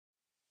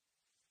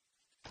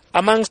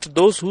Amongst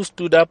those who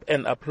stood up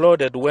and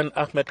applauded when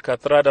Ahmed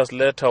Kathrada's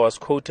letter was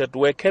quoted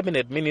were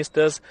cabinet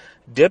ministers,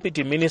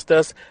 deputy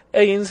ministers,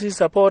 ANC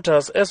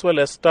supporters as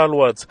well as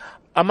stalwarts.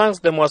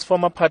 Amongst them was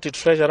former party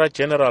treasurer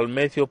General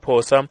Matthew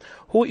Phosa,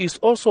 who is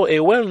also a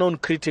well-known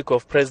critic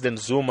of President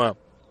Zuma.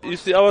 You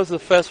see, I was the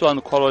first one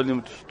calling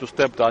him to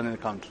step down in the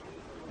country.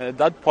 At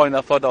that point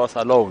I thought I was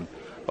alone.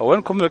 But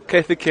when Comrade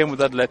Kathy came with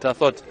that letter, I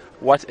thought,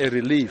 what a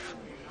relief.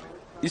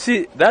 You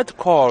see, that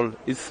call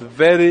is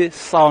very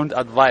sound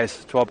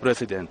advice to our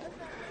president.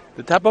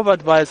 The type of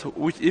advice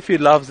which, if he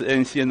loves the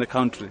ANC in the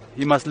country,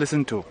 he must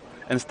listen to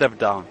and step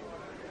down.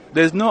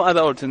 There's no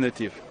other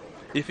alternative.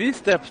 If he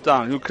steps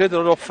down, he'll create a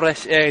lot of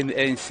fresh air in the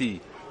ANC.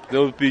 There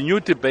will be new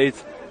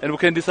debates and we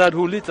can decide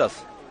who leads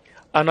us.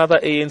 Another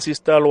ANC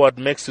stalwart,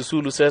 Max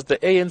Sisulu, says the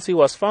ANC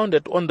was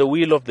founded on the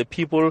will of the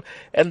people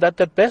and that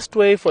the best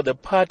way for the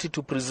party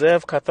to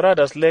preserve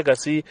Katharada's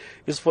legacy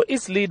is for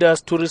its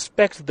leaders to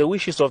respect the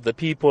wishes of the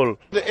people.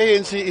 The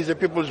ANC is a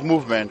people's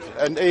movement,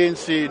 and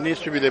ANC needs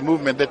to be the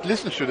movement that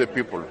listens to the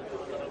people.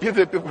 If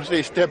the people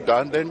say step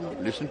down,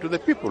 then listen to the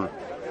people.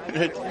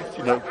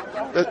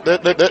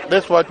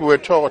 That's what we were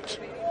taught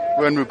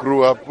when we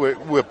grew up. We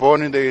were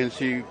born in the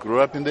ANC, grew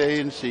up in the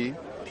ANC.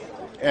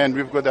 And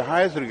we've got the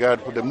highest regard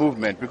for the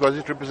movement because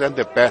it represents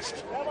the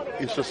best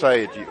in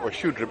society, or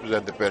should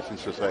represent the best in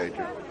society.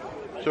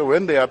 So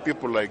when there are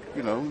people like,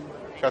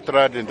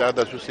 Katharada and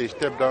others who say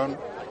step down,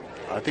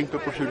 I think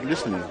people should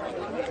listen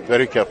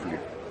very carefully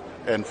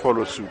and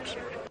follow suit.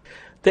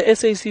 The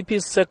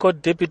SACP's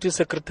second Deputy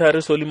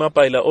Secretary Solima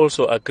Paila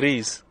also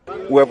agrees.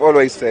 We have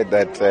always said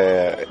that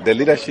the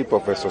leadership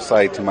of a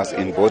society must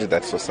embody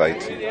that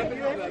society.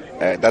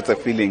 That's a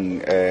feeling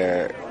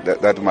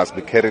that must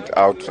be carried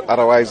out.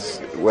 Otherwise,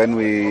 when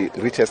we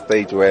reach a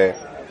stage where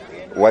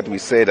what we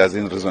say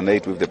doesn't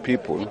resonate with the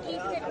people,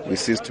 we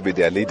cease to be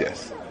their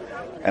leaders.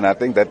 And I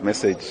think that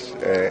message,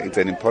 it's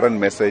an important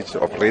message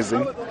of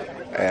raising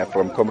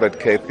from Comrade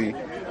Kathy.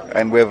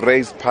 And we have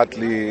raised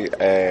partly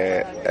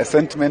a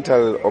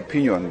sentimental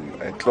opinion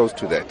close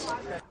to that.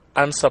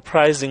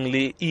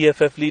 Unsurprisingly,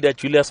 EFF leader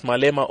Julius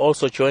Malema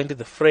also joined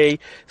the fray,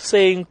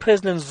 saying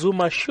President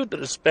Zuma should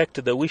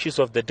respect the wishes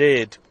of the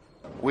dead.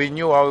 We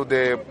knew how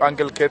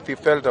Uncle Kathy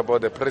felt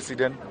about the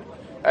president,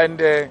 and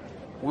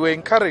we were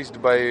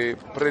encouraged by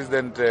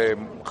President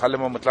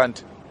Kgalema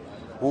Motlanthe,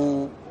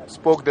 who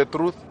spoke the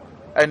truth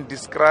and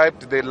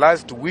described the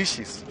last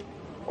wishes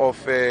of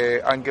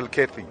Uncle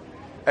Kathy.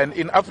 And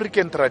in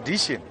African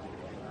tradition,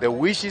 the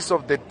wishes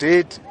of the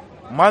dead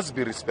must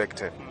be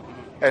respected.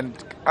 And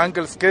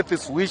Uncle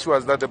Kathy's wish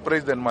was that the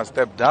president must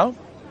step down,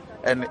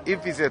 and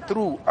if he's a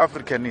true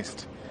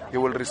Africanist, he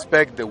will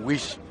respect the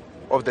wish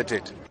of the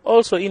dead.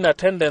 Also in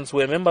attendance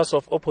were members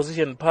of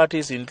opposition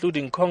parties,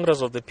 including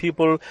Congress of the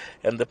People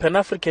and the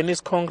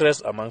Pan-Africanist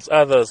Congress, amongst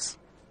others.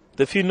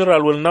 The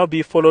funeral will now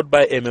be followed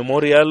by a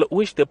memorial,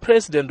 which the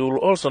president will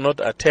also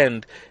not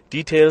attend.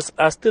 Details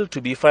are still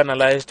to be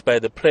finalized by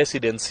the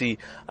presidency.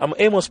 I'm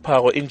Amos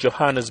Phago in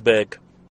Johannesburg.